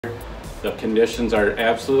The conditions are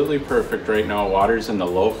absolutely perfect right now. Water's in the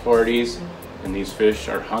low 40s and these fish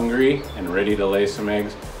are hungry and ready to lay some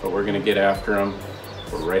eggs, but we're gonna get after them.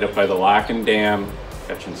 We're right up by the Lock and Dam,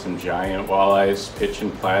 catching some giant walleyes, pitching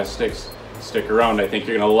plastics. Stick around, I think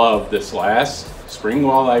you're gonna love this last spring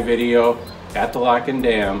walleye video at the Lock and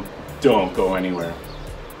Dam. Don't go anywhere.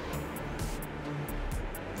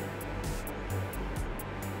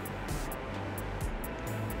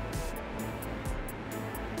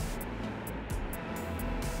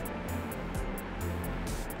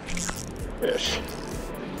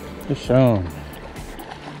 Fish on. There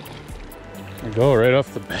we go, right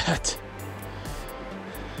off the bat.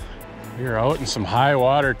 We're out in some high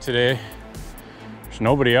water today. There's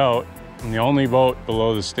nobody out. I'm the only boat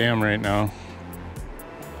below this dam right now.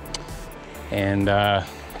 And that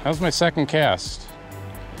was my second cast.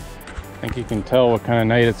 I think you can tell what kind of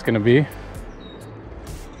night it's gonna be.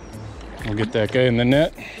 We'll get that guy in the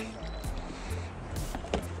net.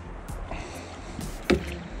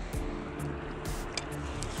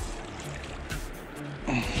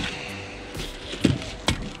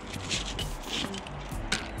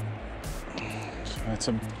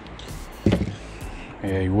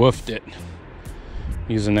 Yeah, he woofed it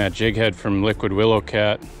using that jig head from Liquid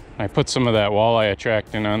Willowcat. I put some of that walleye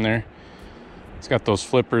attractant on there. It's got those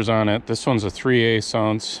flippers on it. This one's a 3/8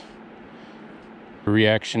 ounce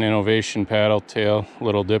Reaction Innovation paddle tail,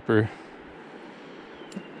 little dipper.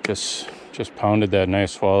 Just pounded that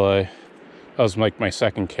nice walleye. That was like my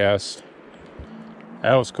second cast.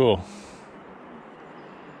 That was cool.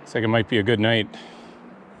 Looks like it might be a good night.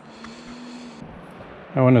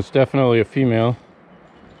 That one is definitely a female.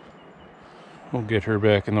 We'll get her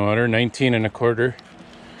back in the water. 19 1/4.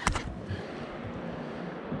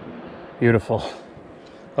 Beautiful.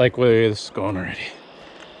 I like where this is going already.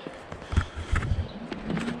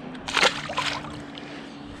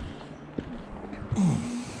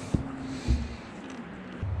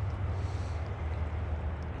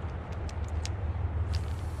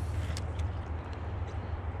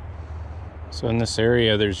 So in this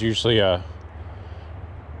area, there's usually a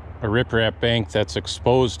riprap bank that's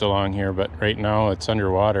exposed along here, but right now it's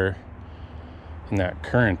underwater and that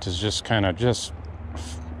current is just kind of just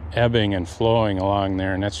ebbing and flowing along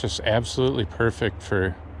there, and that's just absolutely perfect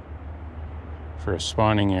for a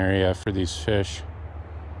spawning area for these fish.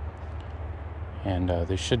 And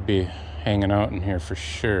they should be hanging out in here for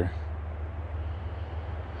sure.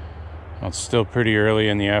 Well, it's still pretty early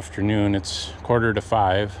in the afternoon. It's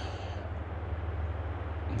 4:45.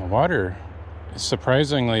 The water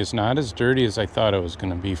surprisingly is not as dirty as I thought it was going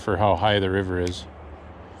to be for how high the river is.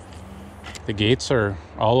 The gates are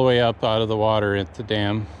all the way up out of the water at the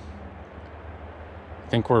dam. I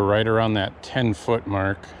think we're right around that 10-foot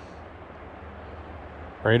mark,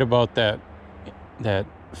 right about that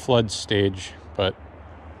flood stage. But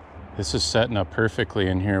this is setting up perfectly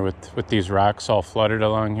in here with these rocks all flooded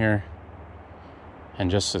along here and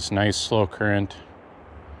just this nice slow current.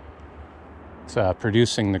 It's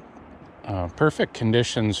producing the perfect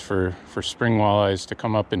conditions for spring walleyes to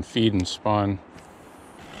come up and feed and spawn.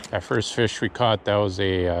 That first fish we caught, that was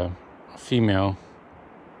a female,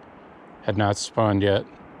 had not spawned yet.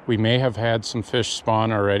 We may have had some fish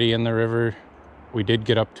spawn already in the river. We did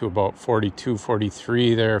get up to about 42,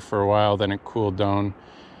 43 there for a while, then it cooled down,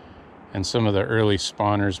 and some of the early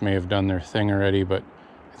spawners may have done their thing already, but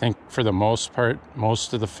I think for the most part,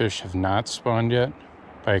 most of the fish have not spawned yet.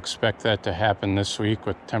 I expect that to happen this week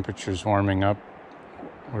with temperatures warming up,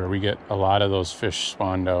 where we get a lot of those fish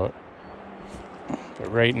spawned out.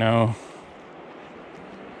 But right now,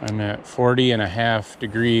 I'm at 40.5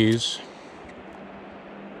 degrees.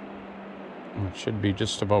 It should be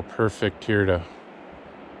just about perfect here to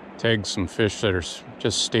tag some fish that are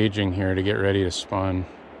just staging here to get ready to spawn.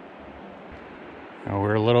 Now,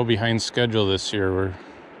 we're a little behind schedule this year. We're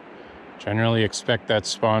generally expect that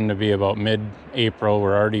spawn to be about mid-April.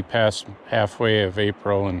 We're already past halfway of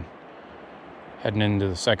April and heading into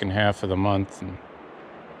the second half of the month. And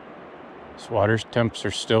this water temps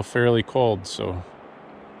are still fairly cold, so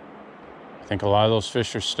I think a lot of those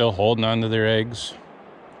fish are still holding on to their eggs,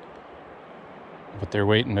 but they're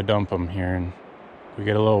waiting to dump them here. And we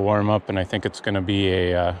get a little warm up, and I think it's going to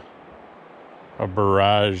be a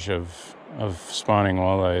barrage of spawning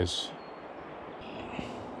walleyes.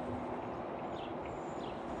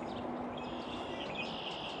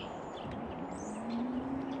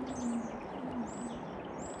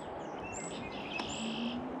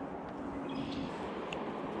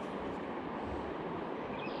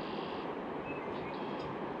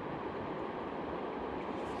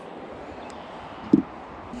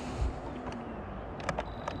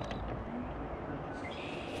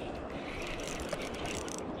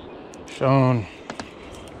 Fish on.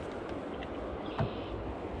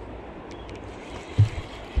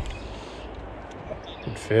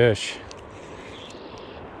 Good fish.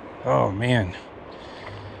 Oh man.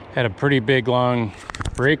 Had a pretty big long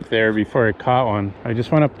break there before I caught one. I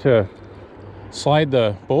just went up to slide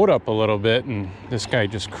the boat up a little bit and this guy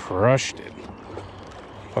just crushed it.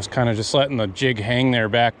 I was kind of just letting the jig hang there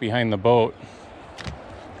back behind the boat.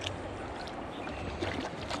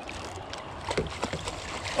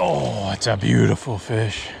 Oh, it's a beautiful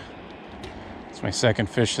fish. It's my second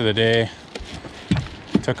fish of the day.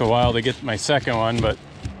 It took a while to get my second one, but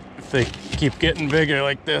if they keep getting bigger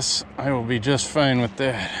like this, I will be just fine with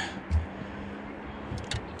that.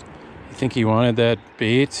 You think he wanted that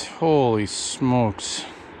bait? Holy smokes.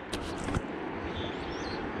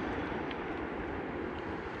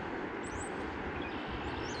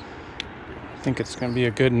 I think it's gonna be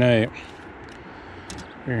a good night.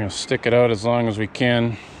 We're gonna stick it out as long as we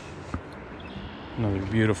can. Another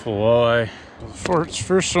beautiful walleye. The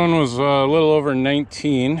first one was a little over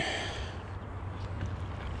 19.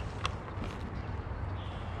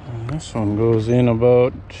 And this one goes in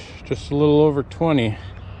about just a little over 20.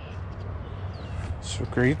 So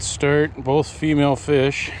great start, both female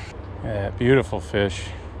fish. Yeah, beautiful fish.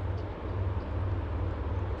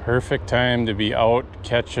 Perfect time to be out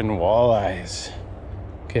catching walleyes.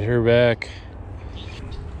 Get her back.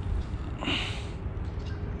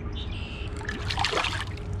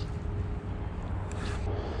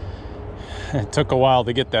 It took a while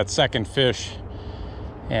to get that second fish,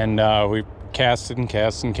 and we casted and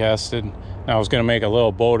casted and casted. And I was going to make a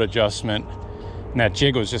little boat adjustment, and that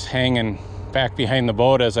jig was just hanging back behind the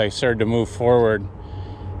boat as I started to move forward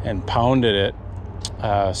and pounded it.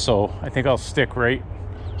 So I think I'll stick right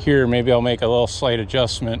here. Maybe I'll make a little slight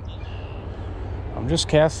adjustment. I'm just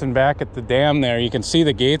casting back at the dam there. You can see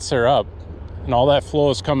the gates are up and all that flow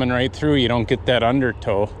is coming right through. You don't get that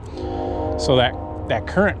undertow. So that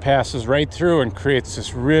current passes right through and creates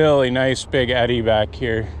this really nice big eddy back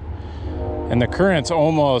here. And the current's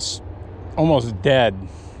almost dead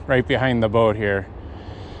right behind the boat here.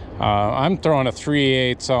 I'm throwing a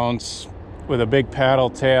 3/8 ounce with a big paddle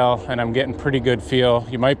tail and I'm getting pretty good feel.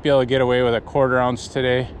 You might be able to get away with a 1/4 ounce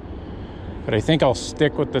today, but I think I'll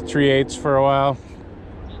stick with the 3/8 for a while.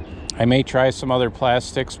 I may try some other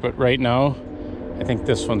plastics, but right now I think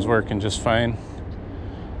this one's working just fine.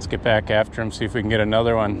 Let's get back after them, see if we can get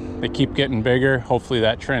another one. They keep getting bigger. Hopefully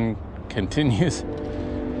that trend continues.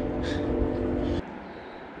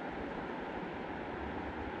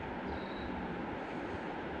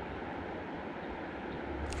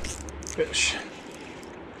 Fish.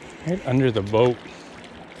 Right under the boat.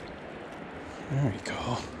 There we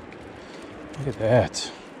go. Look at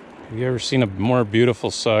that. Have you ever seen a more beautiful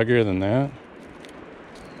sauger than that?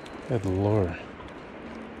 Good Lord.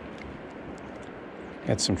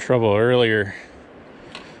 Had some trouble earlier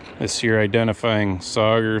this year identifying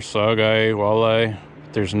sauger, saugeye, walleye.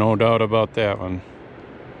 There's no doubt about that one.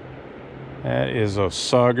 That is a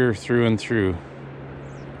sauger through and through.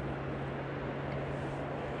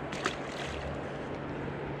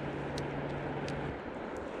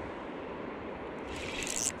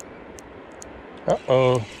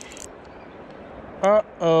 Uh-oh.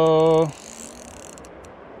 Uh-oh.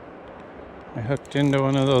 I hooked into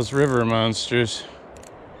one of those river monsters.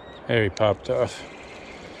 There he popped off.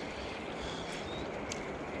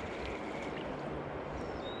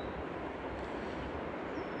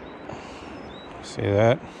 See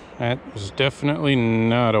that? That was definitely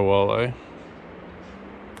not a walleye.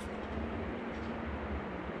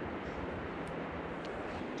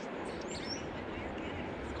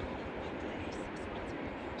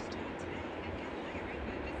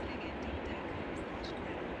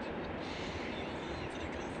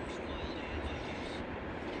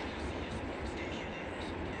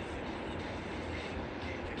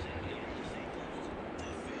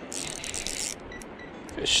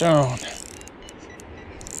 Fish on.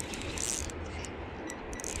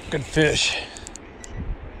 Good fish.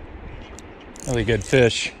 Really good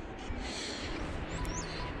fish.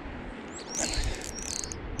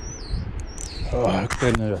 Oh, I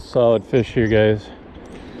couldn't have a solid fish here, guys.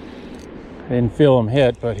 I didn't feel him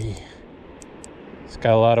hit, but he's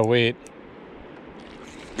got a lot of weight.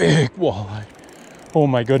 Big walleye. Oh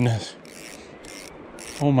my goodness.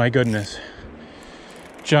 Oh my goodness.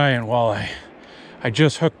 Giant walleye. I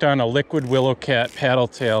just hooked on a liquid Willowcat paddle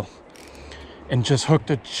tail and just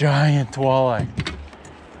hooked a giant walleye.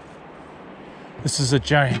 This is a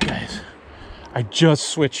giant, guys. I just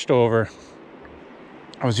switched over.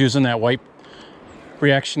 I was using that white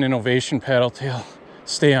Reaction Innovation paddle tail.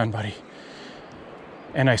 Stay on, buddy.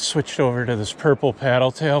 And I switched over to this purple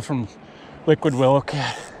paddle tail from liquid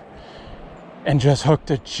Willowcat and just hooked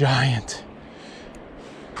a giant.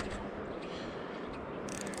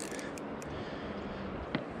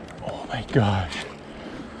 Oh my gosh.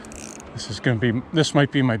 This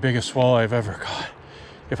might be my biggest walleye I've ever caught,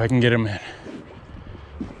 if I can get him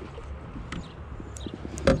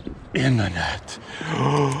in the net.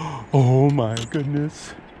 Oh my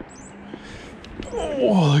goodness.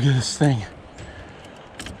 Oh, look at this thing.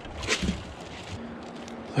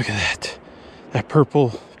 Look at that. That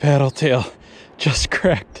purple paddle tail just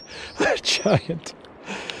cracked a giant.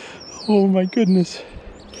 Oh my goodness.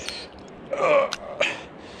 Look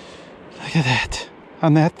at that.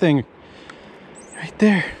 On that thing right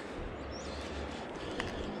there.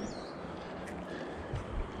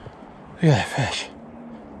 Look at that fish.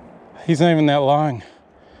 He's not even that long.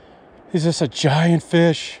 He's just a giant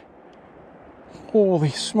fish. Holy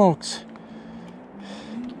smokes.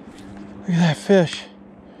 Look at that fish.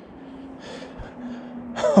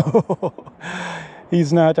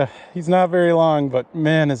 He's not very long, but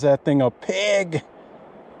man, is that thing a pig.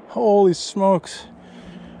 Holy smokes.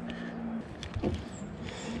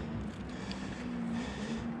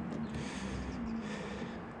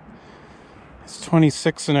 It's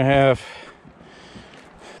 26 and a half.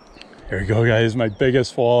 Here we go, guys. My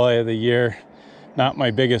biggest walleye of the year. Not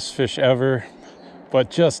my biggest fish ever, but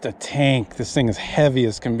just a tank. This thing is heavy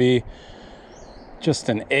as can be. Just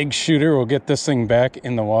an egg shooter. We'll get this thing back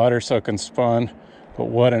in the water so it can spawn. But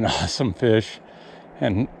what an awesome fish.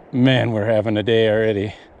 And man, we're having a day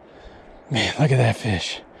already. Man, look at that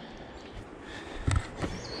fish.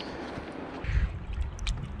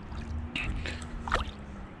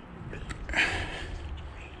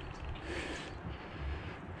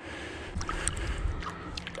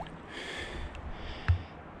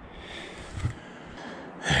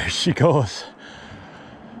 There she goes.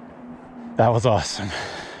 That was awesome.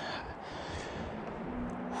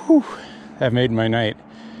 Whew, that made my night.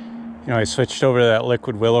 You know, I switched over to that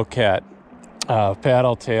liquid Willowcat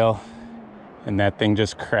paddle tail, and that thing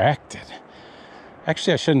just cracked it.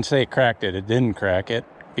 Actually, I shouldn't say it cracked it. It didn't crack it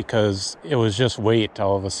because it was just weight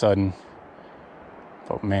all of a sudden.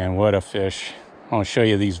 But man, what a fish. I want to show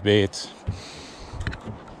you these baits.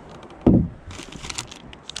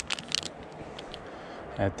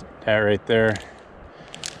 That right there.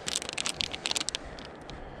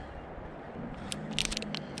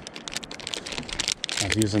 I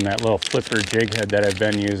was using that little flipper jig head that I've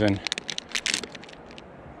been using.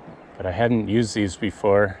 But I hadn't used these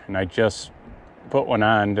before, and I just put one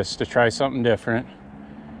on just to try something different.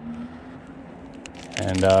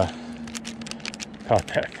 And caught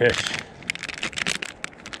that fish.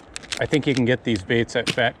 I think you can get these baits at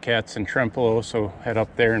Fat Cats and Trempealeau, so head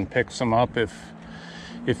up there and pick some up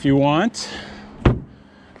if you want.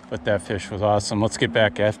 But that fish was awesome. Let's get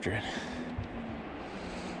back after it.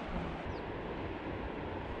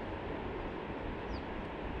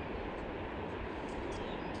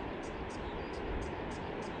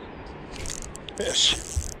 Fish.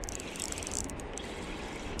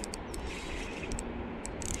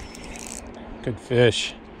 Good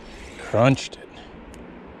fish. Crunched it.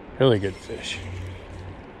 Really good fish.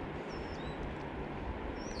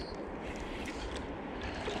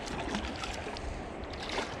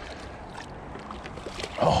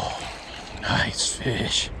 Oh, nice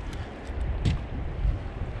fish.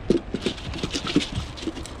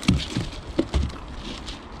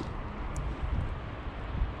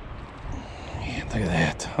 Man, look at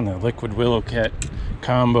that on the liquid Willowcat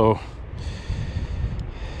combo.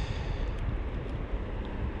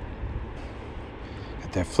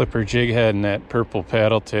 Got that flipper jig head and that purple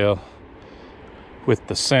paddle tail with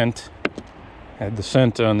the scent. Had the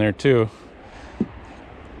scent on there too.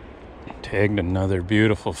 Tagged another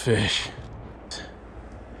beautiful fish.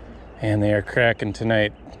 And they are cracking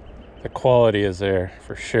tonight. The quality is there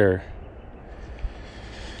for sure.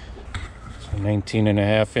 So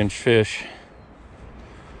 19.5-inch fish.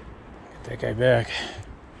 Get that guy back.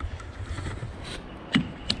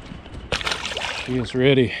 He is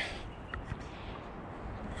ready.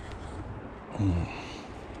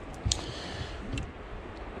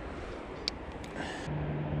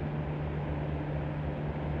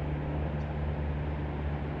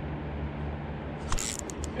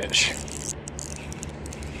 Fish.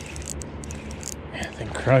 Man, I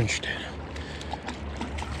think crunched it.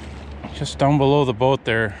 Just down below the boat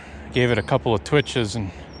there, gave it a couple of twitches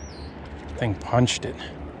and I think punched it.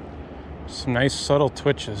 Some nice subtle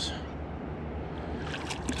twitches.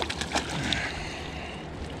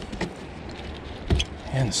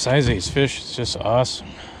 And the size of these fish is just awesome.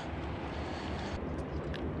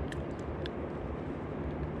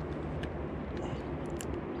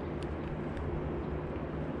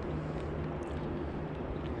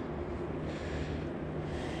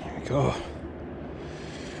 go.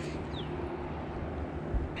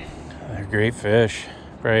 They're great fish.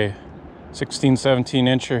 Probably 16, 17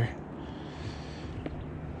 incher.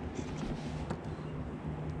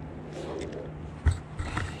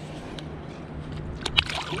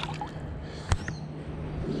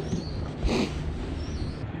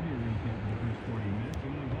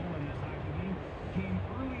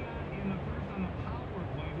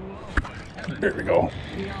 There we go.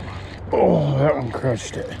 Oh, that one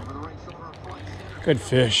crushed it. Good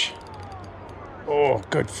fish. Oh,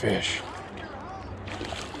 good fish.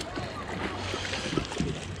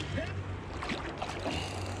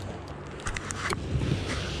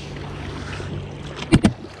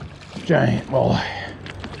 Giant walleye.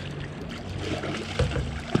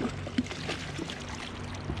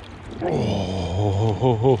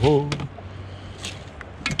 Oh.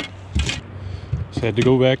 Just had to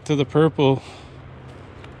go back to the purple.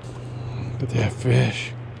 Look at that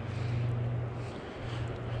fish.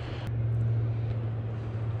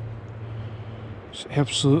 Just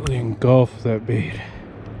absolutely engulfed that bait.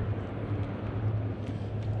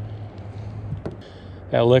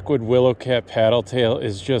 That liquid Willowcat paddle tail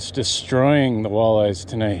is just destroying the walleyes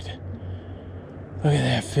tonight. Look at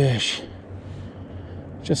that fish.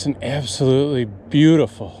 Just an absolutely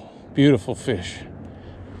beautiful, beautiful fish.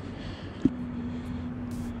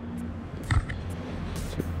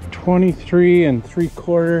 23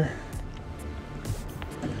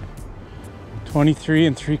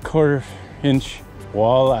 3/4 inch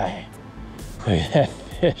walleye. Look at that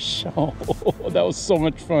fish. Oh, that was so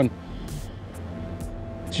much fun.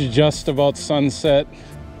 It's just about sunset.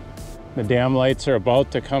 The dam lights are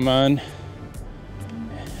about to come on.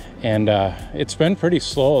 And it's been pretty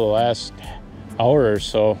slow the last hour or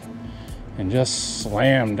so. And just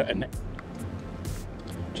slammed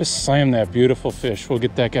that beautiful fish. We'll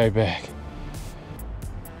get that guy back.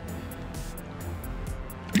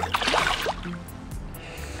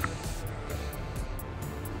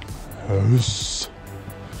 This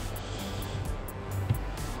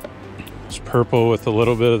purple with a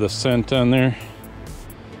little bit of the scent on there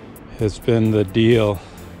has been the deal.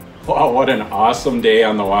 Wow, what an awesome day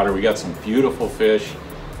on the water. We got some beautiful fish,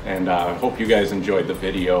 and I hope you guys enjoyed the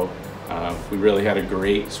video. We really had a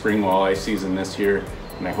great spring walleye season this year,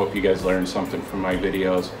 and I hope you guys learned something from my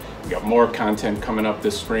videos. We got more content coming up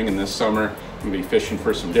this spring and this summer. I'm gonna be fishing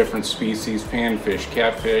for some different species, panfish,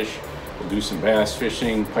 catfish. We'll do some bass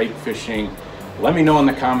fishing, pike fishing. Let me know in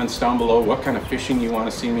the comments down below what kind of fishing you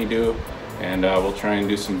want to see me do, and we'll try and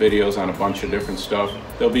do some videos on a bunch of different stuff.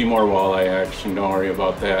 There'll be more walleye action, don't worry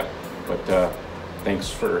about that. But thanks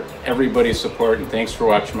for everybody's support, and thanks for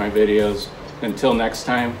watching my videos. Until next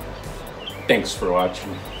time, thanks for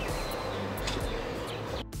watching.